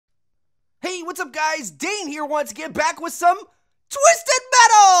what's up guys? Dane here once again, back with some Twisted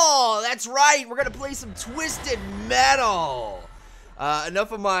Metal! That's right, we're gonna play some Twisted Metal.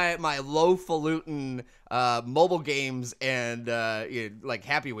 Enough of my low-falutin mobile games and like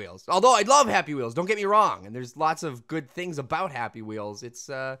Happy Wheels. Although I love Happy Wheels, don't get me wrong, and there's lots of good things about Happy Wheels. It's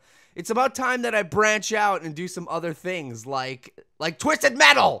about time that I branch out and do some other things like Twisted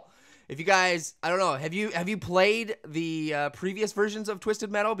Metal. If you guys, I don't know, have you played the previous versions of Twisted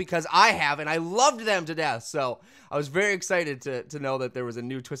Metal? Because I have, and I loved them to death. So I was very excited to know that there was a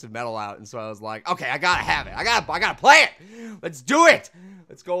new Twisted Metal out, and so I was like, okay, I gotta have it. I gotta play it. Let's do it.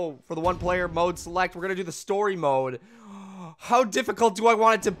 Let's go for the one-player mode select. We're gonna do the story mode. How difficult do I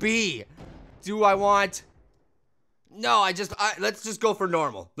want it to be? Do I want? No, let's just go for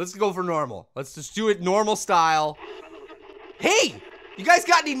normal. Let's go for normal. Let's just do it normal style. Hey! You guys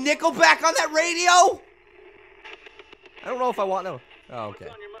got any Nickelback on that radio? I don't know if I want no. Oh, okay.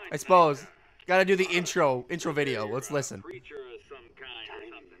 I suppose. Gotta do the intro video. Let's listen. Creature of some kind.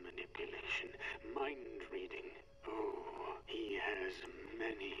 Time manipulation, mind reading. Oh, he has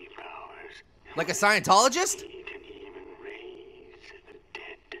many powers. Like a Scientologist? He can even raise the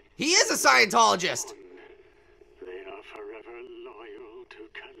dead. He is a Scientologist! They are forever loyal to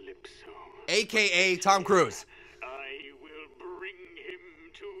Calypso. AKA Tom Cruise.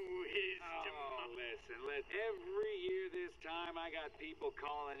 Every year this time, I got people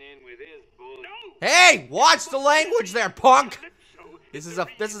calling in with his bull. No! Hey, watch the language there, punk. This is a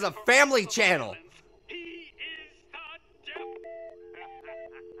family channel. He is the devil.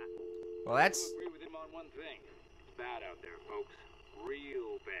 Well, that's I agree with him on one thing. It's bad out there, folks.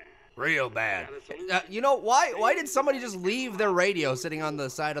 Real bad. real bad. You know, why did somebody just leave their radio sitting on the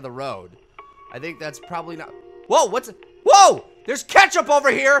side of the road? I think that's probably not. Whoa, whoa! There's ketchup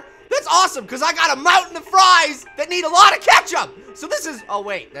over here. That's awesome, because I got a mountain of fries that need a lot of ketchup. So this is, oh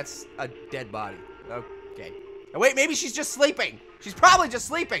wait, that's a dead body. Okay. Oh, wait, maybe she's just sleeping. She's probably just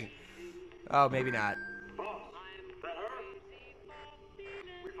sleeping. Oh, maybe not.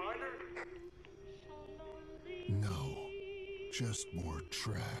 No, just more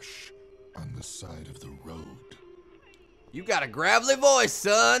trash on the side of the road. You got a gravelly voice,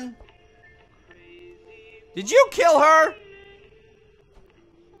 son. Did you kill her?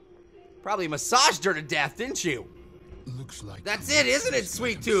 Probably massaged her to death, didn't you? Looks like that's it, isn't it,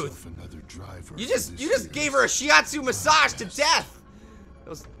 Sweet Tooth? You just gave her a shiatsu massage to death.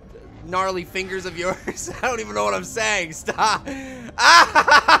 Those gnarly fingers of yours. I don't even know what I'm saying. Stop. Okay,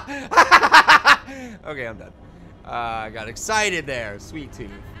 I'm done. I got excited there, Sweet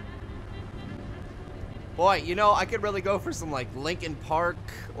Tooth. Boy, you know, I could really go for some like Linkin Park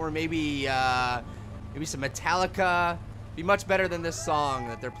or maybe some Metallica. Be much better than this song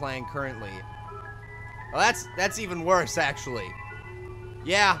that they're playing currently. Well, that's even worse, actually.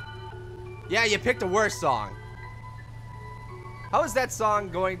 Yeah, you picked a worse song. How is that song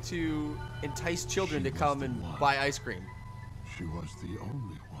going to entice children to come and buy ice cream? She was the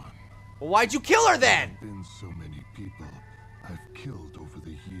only one. Well, why'd you kill her then? There have been so many people I've killed over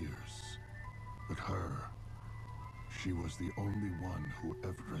the years. But her, she was the only one who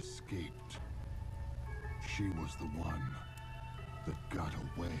ever escaped. She was the one that got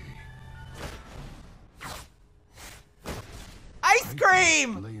away. Ice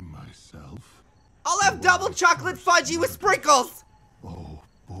cream! I blame myself. I'll have double chocolate fudgy with sprinkles! Oh,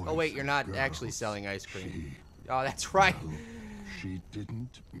 boys oh wait, you're not girls, actually selling ice cream. She, oh, that's right. well, she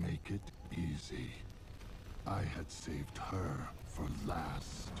didn't make it easy. I had saved her for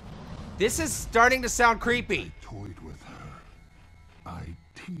last. This is starting to sound creepy. I toyed with her. I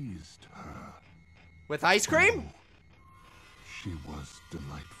teased her. With ice cream? Oh, she was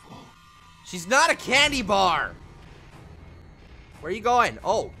delightful. She's not a candy bar. Where are you going?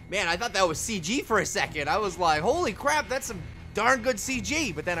 Oh, man, I thought that was CG for a second. I was like, holy crap, that's some darn good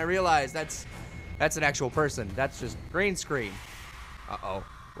CG. But then I realized that's an actual person. That's just green screen. Uh-oh.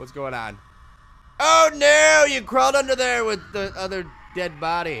 What's going on? Oh, no, you crawled under there with the other dead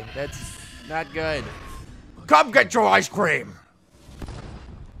body. That's not good. Come get your ice cream.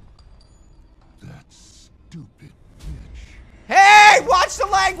 Stupid bitch. Hey, watch the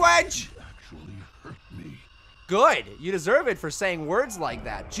language! Actually hurt me. Good. You deserve it for saying words like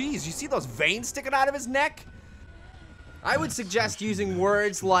that. Jeez, you see those veins sticking out of his neck? I would suggest using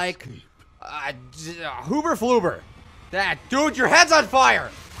words like hoober floober. That dude, your head's on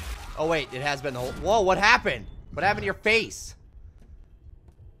fire. Oh wait, it has been the whole. Whoa, what happened? What happened to your face?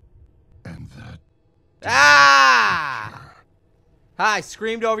 And that. Ah! I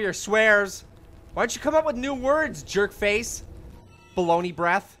screamed over your swears. Why don't you come up with new words, jerk face? Baloney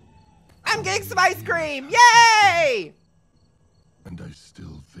breath. I'm getting some ice cream! Yay! And I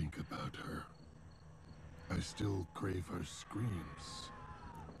still think about her. still crave her screams.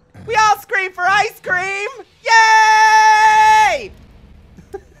 We all scream for ice cream! Yay!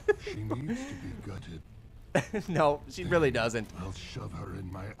 She needs to be gutted. No, she really doesn't. I'll shove her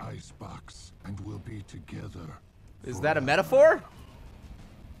in my ice box and we'll be together. Is that a forever. metaphor?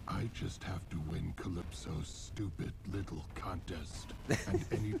 I just have to win Calypso's stupid little contest, and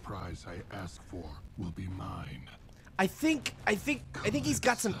any prize I ask for will be mine. I think he's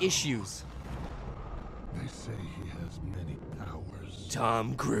got some issues. They say he has many powers.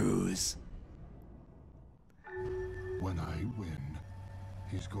 Tom Cruise. When I win,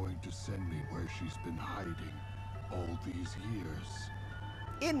 he's going to send me where she's been hiding all these years.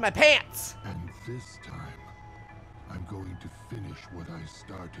 In my pants. And this time, I'm going to finish what I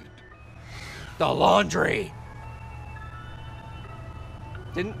started. The laundry.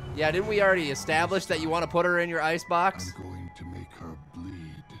 Didn't we already establish that you want to put her in your ice box? I'm going to make her bleed.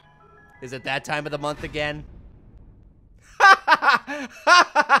 Is it that time of the month again?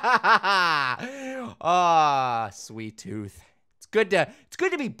 Ah, sweet tooth. It's good to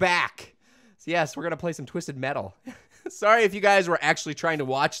be back. So yes, we're gonna play some Twisted Metal. Sorry if you guys were actually trying to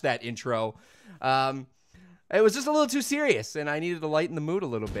watch that intro. It was just a little too serious, and I needed to lighten the mood a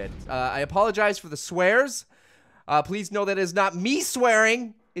little bit. I apologize for the swears. Please know that it is not me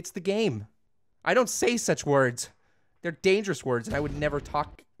swearing. It's the game. I don't say such words. They're dangerous words, and I would never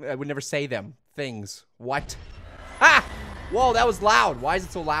say them. Things. What? Ah! Whoa, that was loud. Why is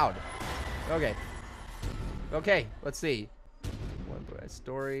it so loud? Okay. Okay, let's see. One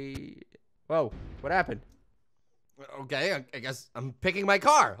story. Whoa, what happened? Okay, I guess I'm picking my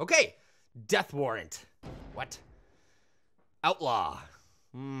car. Okay. Death warrant. What? Outlaw.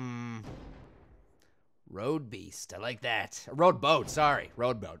 Road beast. I like that. Road boat, sorry.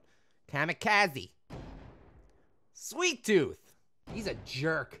 Road boat. Kamikaze. Sweet tooth. He's a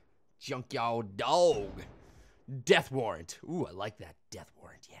jerk. Junkyard dog. Death warrant. Ooh, I like that. Death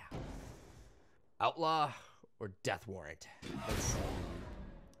warrant, yeah. Outlaw or death warrant? Let's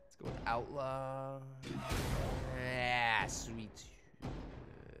go with outlaw. Yeah, sweet.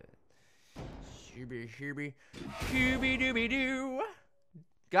 Shooby dooby doo.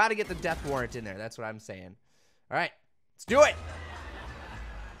 Gotta get the death warrant in there. That's what I'm saying. All right, let's do it.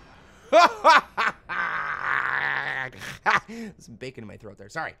 Some bacon in my throat there.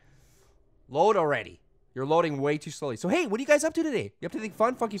 Sorry. Load already. You're loading way too slowly. So, hey, what are you guys up to today? You up to anything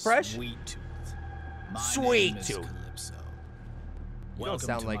fun, funky, fresh? Sweet Tooth. My Sweet name is Tooth. Calypso. You don't Welcome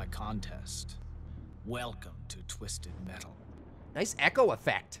sound to like... my contest. Welcome to Twisted Metal. Nice echo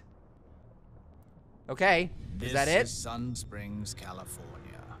effect. Okay, is that it? This is Sun Springs, California.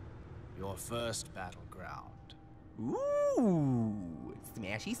 Your first battleground. Ooh,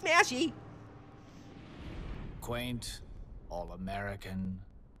 smashy, smashy. Quaint, all-American,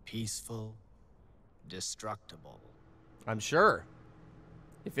 peaceful, destructible. I'm sure.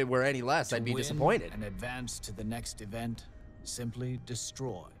 If it were any less, I'd be disappointed. And advance to the next event, simply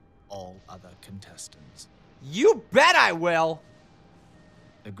destroy all other contestants. You bet I will.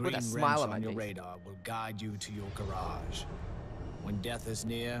 The green a wrench smile on my on your face. radar will guide you to your garage. When death is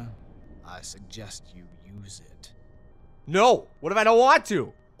near, I suggest you use it. No, what if I don't want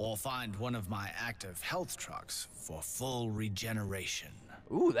to? Or find one of my active health trucks for full regeneration.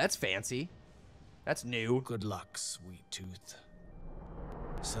 Ooh, that's fancy. That's new. Good luck, Sweet Tooth.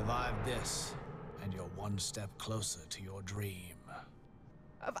 Survive this, and you're one step closer to your dream.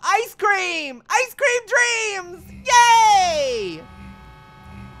 Of ice cream! Ice cream dreams! Yay!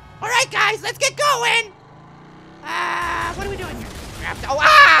 All right, guys, let's get going. What are we doing here? Oh,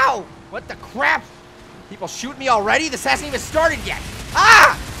 ow! What the crap? People shoot me already? This hasn't even started yet.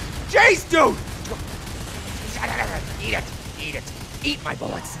 Ah! Jace, dude! Eat it. Eat it. Eat my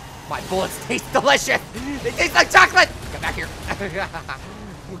bullets. My bullets taste delicious. They taste like chocolate. Get back here.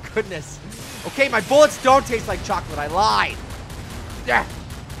 Oh, goodness. Okay, my bullets don't taste like chocolate. I lied. Yeah.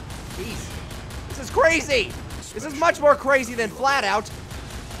 Jeez. This is crazy. This is much more crazy than Flat Out.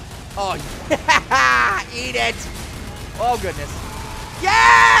 Oh, yeah! Eat it! Oh, goodness.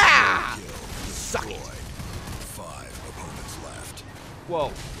 Yeah! Suck it. 5 opponents left.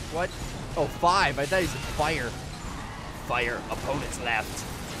 Whoa. What? Oh, 5. I thought he said fire. Fire. Opponents left.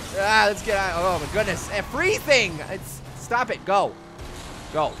 Ah, let's get out. Oh, my goodness. Freezing! Stop it. Go.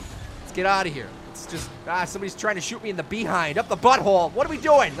 Go. Let's get out of here. It's just... somebody's trying to shoot me in the behind. Up the butthole. What are we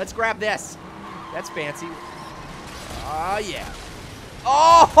doing? Let's grab this. That's fancy. Oh, yeah.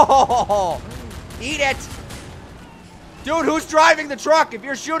 Oh! Eat it! Dude, who's driving the truck? If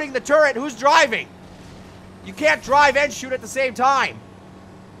you're shooting the turret, who's driving? You can't drive and shoot at the same time.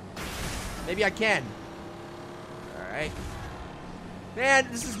 Maybe I can. Alright. Man,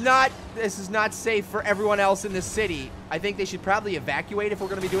 this is not safe for everyone else in this city. I think they should probably evacuate if we're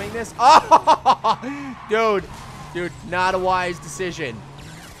gonna be doing this. Oh, dude, not a wise decision.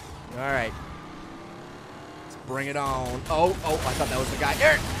 All right, let's bring it on. Oh, I thought that was the guy.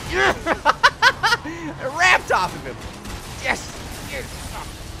 I rapped off of him. Yes.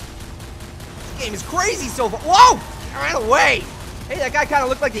 This game is crazy so far. Whoa! I ran away. Hey, that guy kind of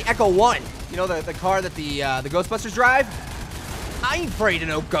looked like the Echo 1. You know, the car that the Ghostbusters drive? I ain't afraid of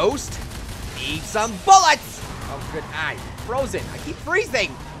no ghost. Need some bullets! Oh, good. I'm frozen. I keep freezing.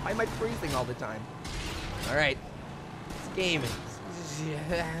 Why am I freezing all the time? All right. This game is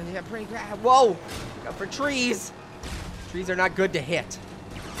pretty bad. Whoa! Look out for trees. Trees are not good to hit.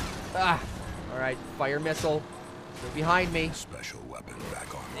 All right. Fire missile. They're behind me. Special weapon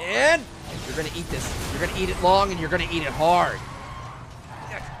back on. And you're gonna eat this. You're gonna eat it long, and you're gonna eat it hard.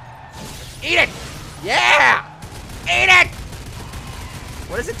 Eat it! Yeah! Eat it!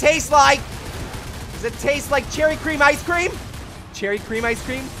 What does it taste like? Does it taste like cherry cream ice cream? Cherry cream ice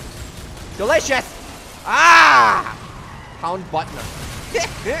cream? Delicious! Ah! Pound button.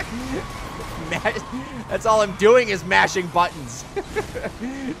 That's all I'm doing is mashing buttons.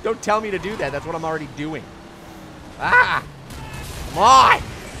 Don't tell me to do that. That's what I'm already doing. Ah! Come on!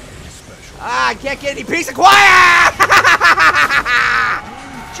 Ah, I can't get any peace and quiet!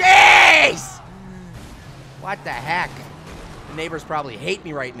 Jeez! What the heck? The neighbors probably hate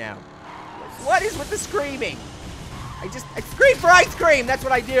me right now. What is with the screaming? I scream for ice cream. That's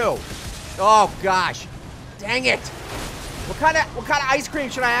what I do. Oh gosh, dang it! What kind of ice cream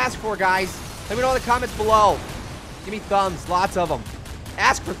should I ask for, guys? Let me know in the comments below. Give me thumbs, lots of them.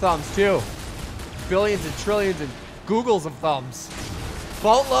 Ask for thumbs too. Billions and trillions and Googles of thumbs.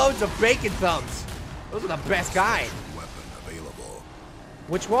 Boatloads of bacon thumbs. Those are the best kind.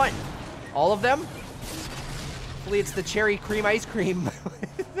 Which one? All of them? Hopefully it's the cherry cream ice cream.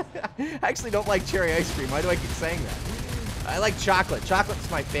 I actually don't like cherry ice cream. Why do I keep saying that? I like chocolate.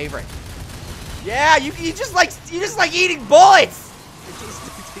 Chocolate's my favorite. Yeah, you just like eating bullets. It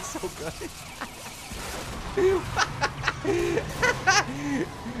tastes so good.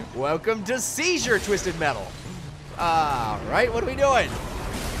 Welcome to Seizure, Twisted Metal. All right, what are we doing?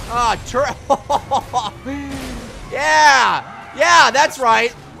 Yeah, that's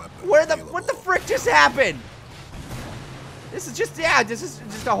right. What the frick just happened? This is just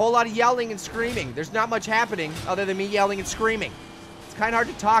a whole lot of yelling and screaming. There's not much happening other than me yelling and screaming. It's kind of hard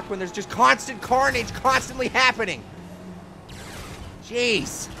to talk when there's just constant carnage constantly happening.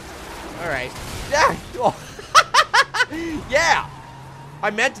 Jeez. All right. Yeah. I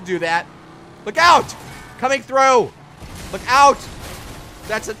meant to do that. Look out! Coming through. Look out!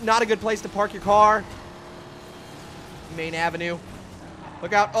 That's not a good place to park your car. Main Avenue.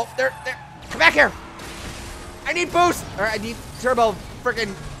 Look out. Oh, there. Come back here. I need boost. Or I need turbo freaking.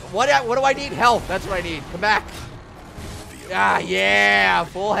 What do I need? Health. That's what I need. Come back. Ah, yeah.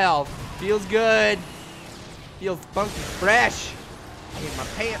 Full health. Feels good. Feels funky fresh. In my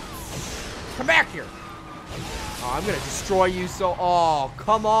pants. Come back here. Oh, I'm going to destroy you so. Oh,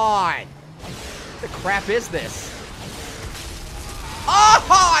 come on. What the crap is this? Oh,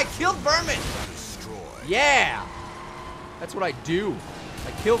 I killed vermin. Yeah. That's what I do.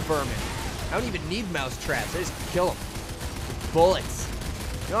 I kill vermin. I don't even need mouse traps. I just kill them with bullets.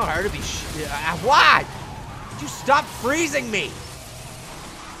 You know how hard to be what? Would you stop freezing me?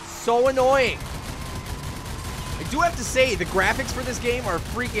 So annoying. I do have to say the graphics for this game are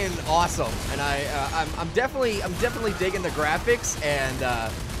freaking awesome, and I'm definitely digging the graphics, and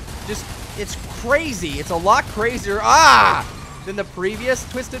just it's crazy. It's a lot crazier than the previous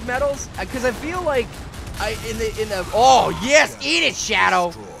Twisted Metals, because I feel like in the oh yes, eat it,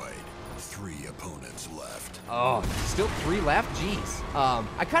 Shadow. Destroyed. 3 opponents left. Oh, still 3 left? Jeez.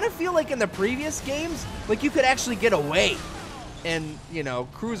 I kind of feel like in the previous games, like you could actually get away and, you know,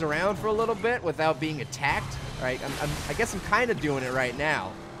 cruise around for a little bit without being attacked. All right, I guess I'm kind of doing it right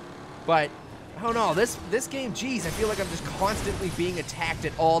now. But, I don't know, this game, geez, I feel like I'm just constantly being attacked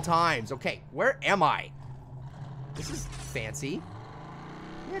at all times. Okay, where am I? This is fancy.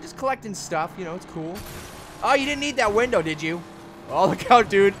 Yeah, just collecting stuff, you know, it's cool. Oh, you didn't need that window, did you? Oh, look out,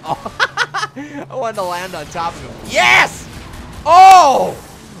 dude. Oh, I wanted to land on top of him. Yes! Oh!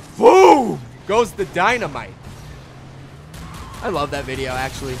 Boom! Goes the dynamite. I love that video,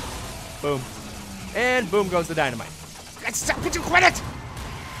 actually. Boom. And boom goes the dynamite. Could you quit it?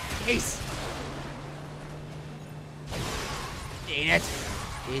 Ace. Eat it.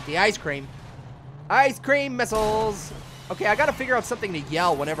 Eat the ice cream. Ice cream missiles. Okay, I gotta figure out something to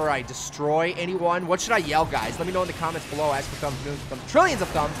yell whenever I destroy anyone. What should I yell, guys? Let me know in the comments below. Ask for thumbs, millions of thumbs, trillions of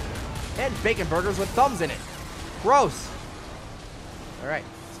thumbs, and bacon burgers with thumbs in it. Gross. All right,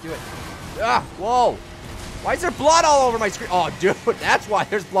 let's do it. Ah, whoa. Why is there blood all over my screen? Oh, dude, that's why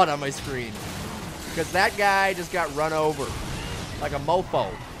there's blood on my screen. Because that guy just got run over like a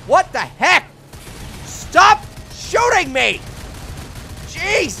mofo. What the heck? Stop shooting me!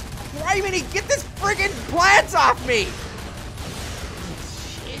 Jeez! Criminy, get this friggin' plants off me!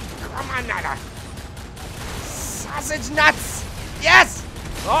 Jeez, come on, Nana. Sausage nuts! Yes!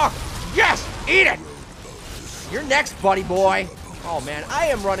 Oh, yes! Eat it! You're next, buddy boy. Oh, man, I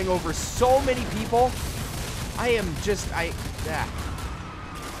am running over so many people. I am just, yeah.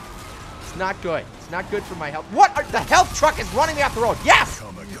 It's not good. It's not good for my health. What? The health truck is running me off the road. Yes!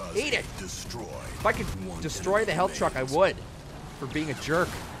 Eat it. If I could destroy the health truck, I would. For being a jerk.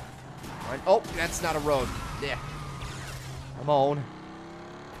 All right. Oh, that's not a road. Yeah. Come on.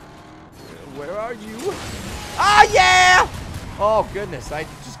 Where are you? Ah, yeah! Oh, goodness. I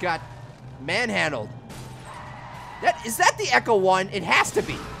just got manhandled. Is that the Echo one? It has to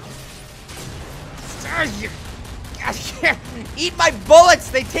be. Eat my bullets!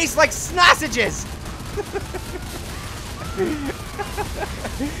 They taste like sausages!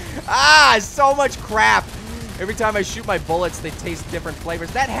 Ah, so much crap. Every time I shoot my bullets, they taste different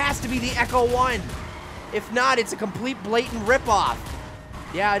flavors. That has to be the Echo one. If not, it's a complete blatant ripoff.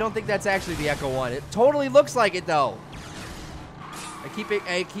 Yeah, I don't think that's actually the Echo one. It totally looks like it, though. I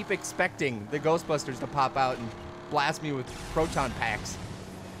keep expecting the Ghostbusters to pop out and blast me with proton packs.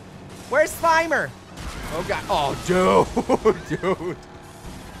 Where's Slimer? Oh, God. Oh, dude.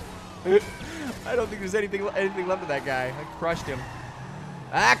 Dude. I don't think there's anything left of that guy. I crushed him.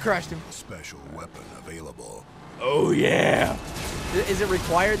 I crushed him. Special weapon available. Oh, yeah. Is it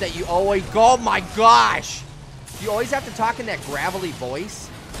required that you always... Oh, my gosh. Do you always have to talk in that gravelly voice?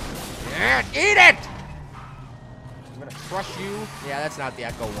 Yeah, eat it! I'm going to crush you. Yeah, that's not the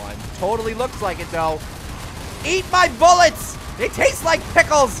Echo one. Totally looks like it, though. Eat my bullets! They taste like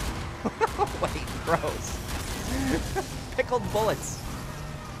pickles! Wait, gross. Pickled bullets.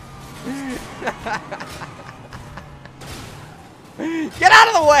 Get out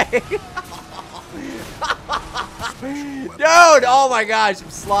of the way! Dude, oh my gosh, I'm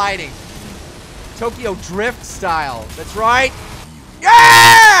sliding. Tokyo Drift style. That's right.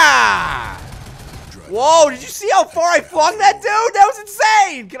 Yeah! Whoa, did you see how far I flung that dude? That was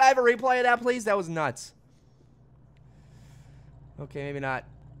insane! Can I have a replay of that, please? That was nuts. Okay, maybe not.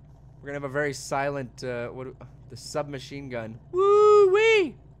 We're gonna have a very silent, the submachine gun.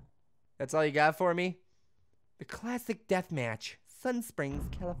 Woo-wee! That's all you got for me? The classic deathmatch, Sun Springs,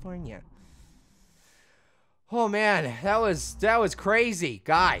 California. Oh man, that was crazy,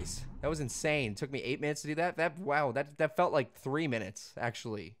 guys. That was insane. It took me 8 minutes to do that. Wow, that felt like 3 minutes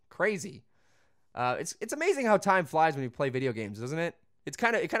actually. Crazy. It's amazing how time flies when you play video games, doesn't it? It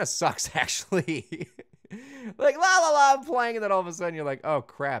kind of sucks actually. Like la la la, I'm playing, and then all of a sudden you're like, oh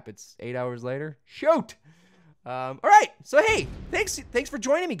crap, it's 8 hours later. Shoot. All right, so hey, thanks for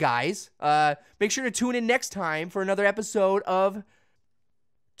joining me, guys. Make sure to tune in next time for another episode of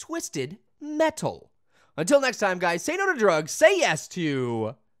Twisted Metal. Until next time, guys, say no to drugs, say yes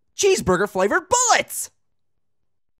to cheeseburger flavored bullets.